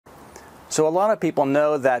So a lot of people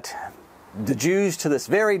know that the Jews to this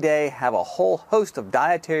very day have a whole host of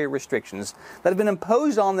dietary restrictions that have been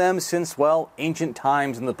imposed on them since, well, ancient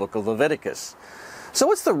times in the book of Leviticus. So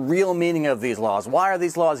what's the real meaning of these laws? Why are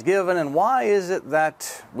these laws given, and why is it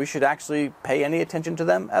that we should actually pay any attention to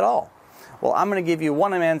them at all? Well, I'm going to give you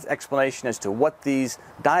one man's explanation as to what these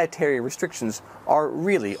dietary restrictions are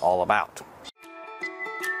really all about.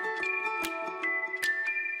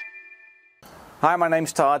 Hi, my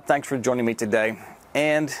name's Todd. Thanks for joining me today.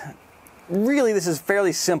 And really, this is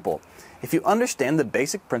fairly simple. If you understand the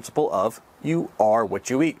basic principle of you are what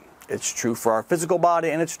you eat. It's true for our physical body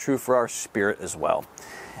and it's true for our spirit as well.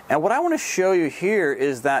 And what I want to show you here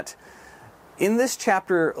is that in this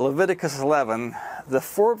chapter, Leviticus 11, the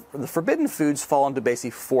forbidden foods fall into basically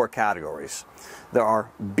four categories. There are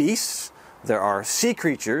beasts, there are sea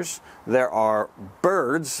creatures, there are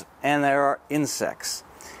birds, and there are insects.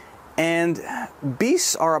 And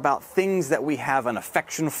beasts are about things that we have an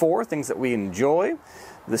affection for, things that we enjoy.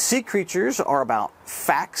 The sea creatures are about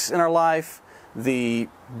facts in our life. The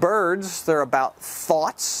birds, they're about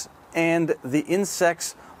thoughts. And the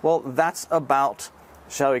insects, well, that's about,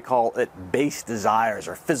 shall we call it, base desires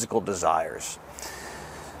or physical desires.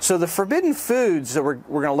 So the forbidden foods that we're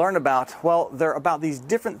going to learn about, well, they're about these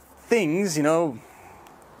different things, you know,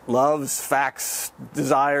 loves, facts,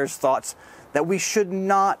 desires, thoughts, that we should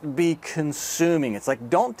not be consuming. It's like,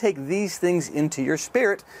 don't take these things into your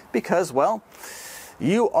spirit because, well,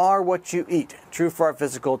 you are what you eat. True for our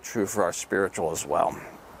physical, true for our spiritual as well.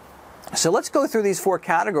 So let's go through these four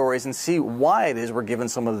categories and see why it is we're given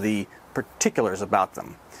some of the particulars about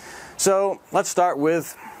them. So let's start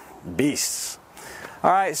with beasts.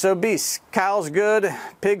 All right, so beasts. Cow's good,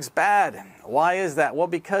 pig's bad. Why is that? Well,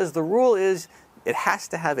 because the rule is it has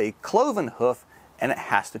to have a cloven hoof and it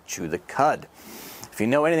has to chew the cud. If you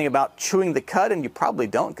know anything about chewing the cud, and you probably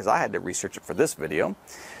don't because I had to research it for this video,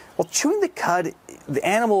 well, chewing the cud, the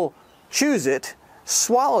animal chews it,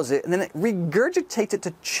 swallows it, and then it regurgitates it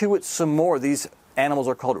to chew it some more. These animals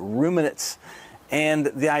are called ruminants. And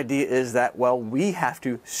the idea is that, well, we have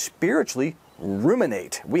to spiritually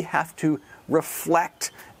ruminate. We have to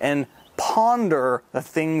reflect and ponder the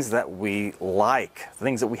things that we like, the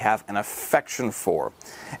things that we have an affection for.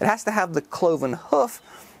 It has to have the cloven hoof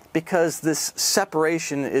because this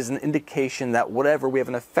separation is an indication that whatever we have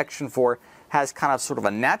an affection for has kind of sort of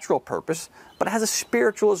a natural purpose, but it has a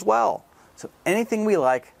spiritual as well. So anything we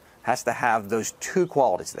like has to have those two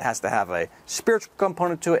qualities. It has to have a spiritual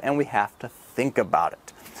component to it, and we have to think about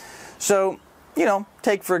it. So, you know,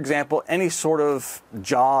 take for example any sort of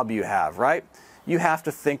job you have, right? You have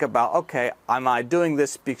to think about, okay, am I doing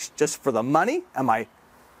this just for the money? Am I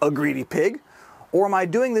a greedy pig? Or am I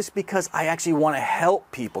doing this because I actually want to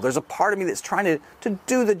help people? There's a part of me that's trying to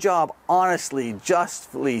do the job honestly,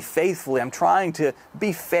 justly, faithfully. I'm trying to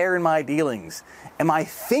be fair in my dealings. Am I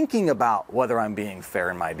thinking about whether I'm being fair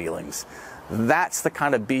in my dealings? That's the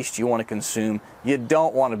kind of beast you want to consume. You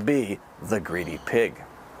don't want to be the greedy pig.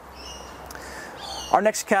 Our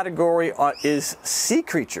next category is sea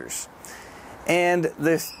creatures. And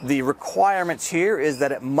the requirements here is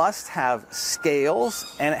that it must have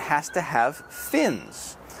scales and it has to have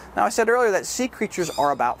fins. Now, I said earlier that sea creatures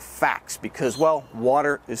are about facts because, well,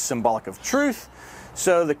 water is symbolic of truth.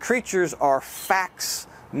 So the creatures are facts,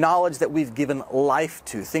 knowledge that we've given life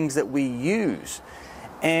to, things that we use.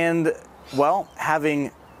 And, well,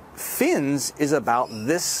 having fins is about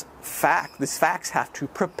this fact. These facts have to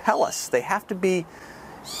propel us. They have to be,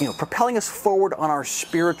 you know, propelling us forward on our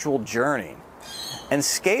spiritual journey. And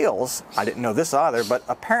scales, I didn't know this either, but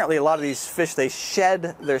apparently a lot of these fish, they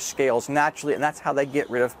shed their scales naturally, and that's how they get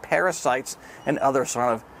rid of parasites and other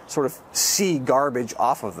sort of sea garbage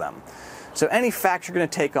off of them. So any fact you're going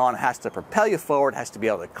to take on has to propel you forward, has to be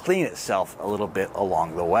able to clean itself a little bit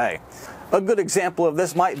along the way. A good example of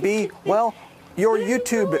this might be, well, your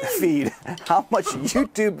YouTube feed. How much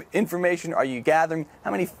YouTube information are you gathering?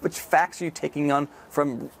 Which facts are you taking on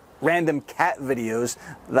from random cat videos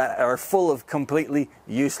that are full of completely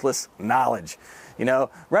useless knowledge? You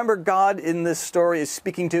know, remember, God in this story is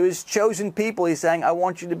speaking to his chosen people. He's saying, I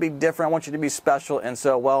want you to be different. I want you to be special. And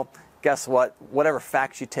so, well, guess what? Whatever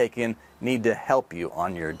facts you take in need to help you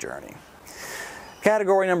on your journey.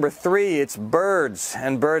 Category number 3, it's birds.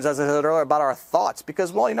 And birds, as I said earlier, about our thoughts.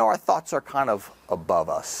 Because, well, you know, our thoughts are kind of above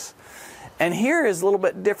us. And here is a little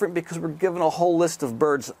bit different because we're given a whole list of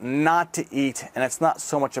birds not to eat, and it's not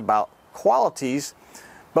so much about qualities,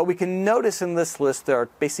 but we can notice in this list there are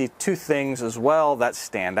basically two things as well that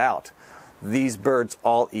stand out. These birds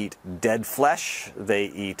all eat dead flesh, they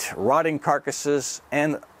eat rotting carcasses,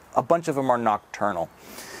 and a bunch of them are nocturnal.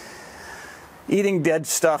 Eating dead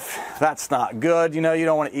stuff, that's not good. You know, you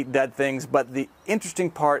don't want to eat dead things. But the interesting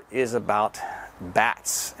part is about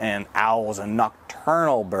bats and owls and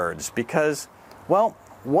nocturnal birds because, well,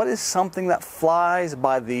 what is something that flies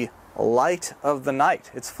by the light of the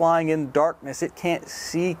night? It's flying in darkness. It can't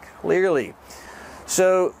see clearly.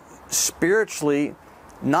 So spiritually,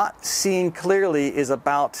 not seeing clearly is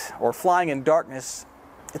about, or flying in darkness,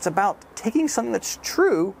 it's about taking something that's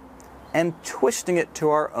true and twisting it to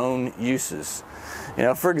our own uses. You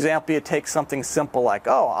know, for example, you take something simple like,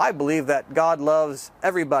 oh, I believe that God loves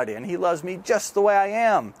everybody and He loves me just the way I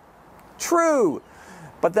am. True.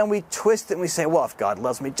 But then we twist it and we say, well, if God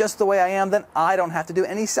loves me just the way I am, then I don't have to do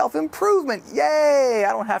any self-improvement. Yay!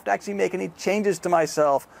 I don't have to actually make any changes to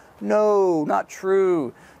myself. No, not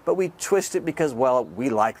true. But we twist it because, well, we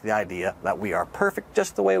like the idea that we are perfect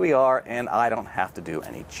just the way we are and I don't have to do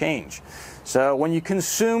any change. So when you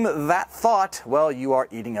consume that thought, well, you are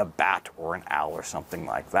eating a bat or an owl or something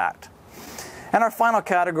like that. And our final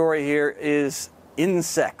category here is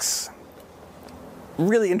insects.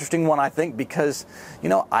 Really interesting one, I think, because, you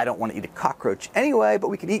know, I don't want to eat a cockroach anyway, but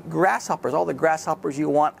we can eat grasshoppers. All the grasshoppers you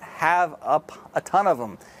want, have a ton of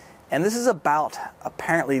them. And this is about,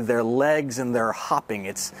 apparently, their legs and their hopping.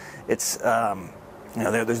 You know,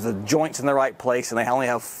 there's the joints in the right place, and they only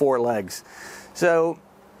have 4 legs. So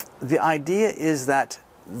the idea is that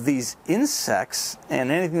these insects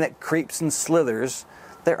and anything that creeps and slithers,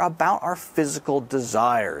 they're about our physical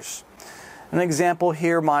desires. An example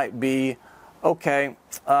here might be, okay,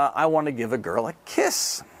 I want to give a girl a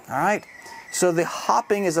kiss, all right? So the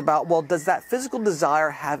hopping is about, well, does that physical desire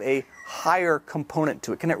have a higher component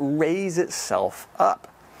to it? Can it raise itself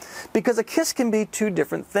up? Because a kiss can be 2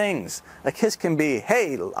 different things. A kiss can be,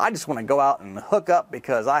 hey, I just want to go out and hook up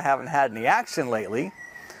because I haven't had any action lately.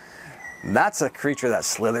 That's a creature that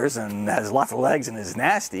slithers and has lots of legs and is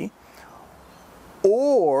nasty.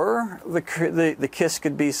 Or the kiss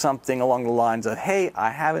could be something along the lines of, hey,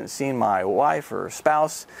 I haven't seen my wife or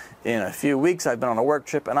spouse in a few weeks. I've been on a work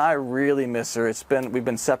trip and I really miss her. We've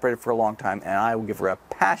been separated for a long time, and I will give her a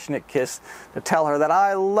passionate kiss to tell her that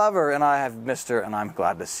I love her and I have missed her and I'm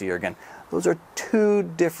glad to see her again. Those are 2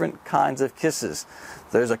 different kinds of kisses.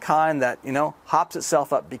 There's a kind that, you know, hops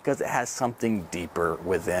itself up because it has something deeper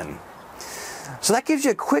within. So that gives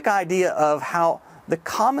you a quick idea of how the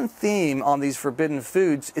common theme on these forbidden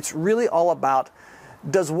foods, it's really all about,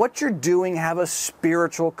 does what you're doing have a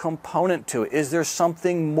spiritual component to it? Is there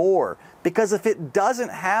something more? Because if it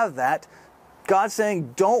doesn't have that, God's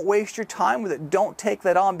saying, don't waste your time with it. Don't take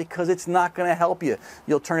that on because it's not going to help you.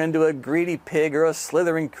 You'll turn into a greedy pig or a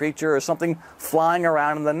slithering creature or something flying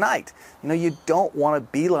around in the night. You know, you don't want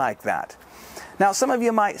to be like that. Now, some of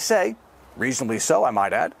you might say, reasonably so, I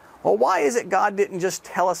might add, well, why is it God didn't just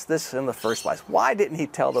tell us this in the first place? Why didn't He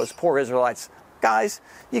tell those poor Israelites, guys,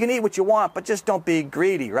 you can eat what you want, but just don't be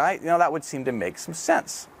greedy, right? You know, that would seem to make some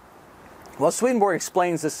sense. Well, Swedenborg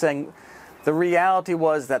explains this saying, the reality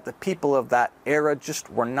was that the people of that era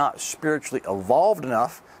just were not spiritually evolved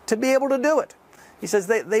enough to be able to do it. He says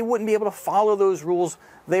they wouldn't be able to follow those rules.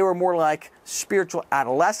 They were more like spiritual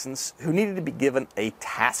adolescents who needed to be given a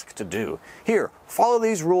task to do. Here, follow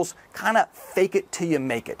these rules, kind of fake it till you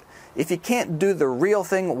make it. If you can't do the real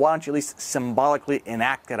thing, why don't you at least symbolically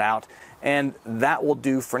enact it out? And that will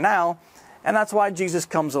do for now. And that's why Jesus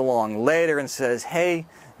comes along later and says, hey,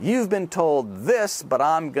 you've been told this, but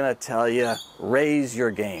I'm going to tell you, raise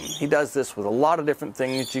your game. He does this with a lot of different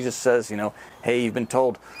things. Jesus says, you know, hey, you've been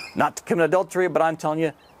told not to commit adultery, but I'm telling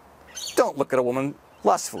you, don't look at a woman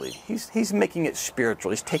lustfully. He's making it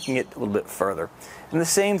spiritual. He's taking it a little bit further. And the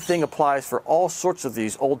same thing applies for all sorts of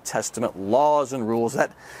these Old Testament laws and rules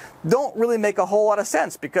that don't really make a whole lot of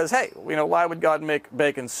sense because, hey, you know, why would God make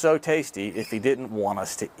bacon so tasty if He didn't want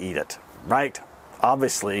us to eat it, right?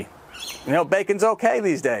 Obviously, you know, bacon's okay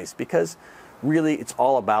these days because really it's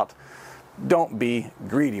all about don't be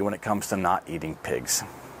greedy when it comes to not eating pigs.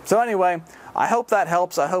 So anyway, I hope that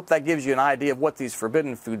helps. I hope that gives you an idea of what these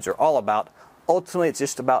forbidden foods are all about. Ultimately, it's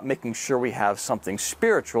just about making sure we have something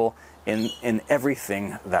spiritual in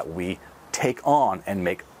everything that we take on and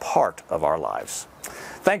make part of our lives.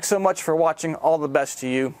 Thanks so much for watching. All the best to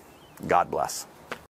you. God bless.